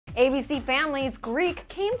ABC Family's Greek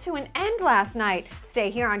came to an end last night. Stay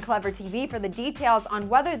here on ClevverTV for the details on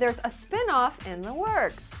whether there's a spin-off in the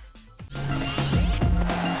works.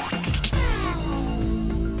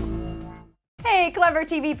 Hey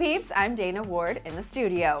ClevverTV peeps, I'm Dana Ward in the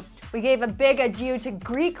studio. We gave a big adieu to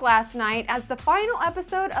Greek last night as the final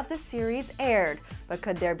episode of the series aired. But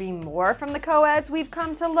could there be more from the co-eds we've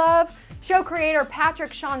come to love? Show creator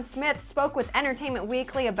Patrick Sean Smith spoke with Entertainment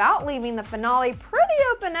Weekly about leaving the finale pretty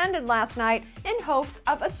open-ended last night in hopes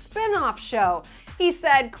of a spin-off show. He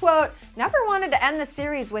said, quote, "Never wanted to end the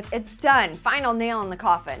series with 'it's done, final nail in the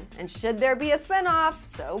coffin,' and should there be a spin-off,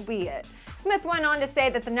 so be it." Smith went on to say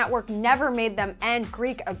that the network never made them end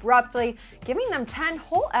Greek abruptly, giving them 10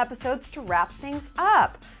 whole episodes to wrap things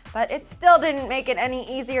up. But it still didn't make it any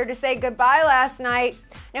easier to say goodbye last night.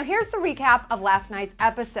 Now here's the recap of last night's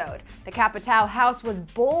episode. The Kappa Tau house was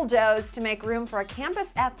bulldozed to make room for a campus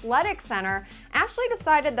athletic center. Ashleigh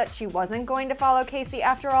decided that she wasn't going to follow Casey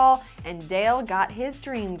after all, and Dale got his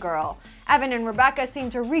dream girl. Evan and Rebecca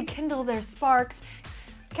seemed to rekindle their sparks.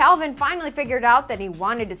 Calvin finally figured out that he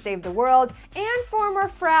wanted to save the world, and former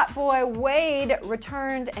frat boy Wade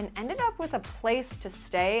returned and ended up with a place to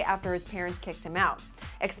stay after his parents kicked him out.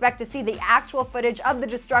 Expect to see the actual footage of the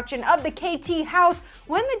destruction of the KT house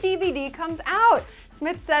when the DVD comes out.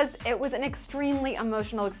 Smith says it was an extremely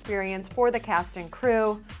emotional experience for the cast and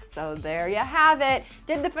crew. So there you have it.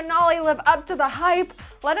 Did the finale live up to the hype?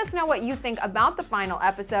 Let us know what you think about the final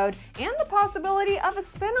episode and the possibility of a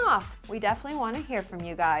spin-off. We definitely want to hear from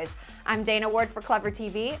you guys. I'm Dana Ward for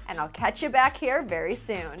ClevverTV, and I'll catch you back here very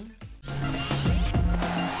soon.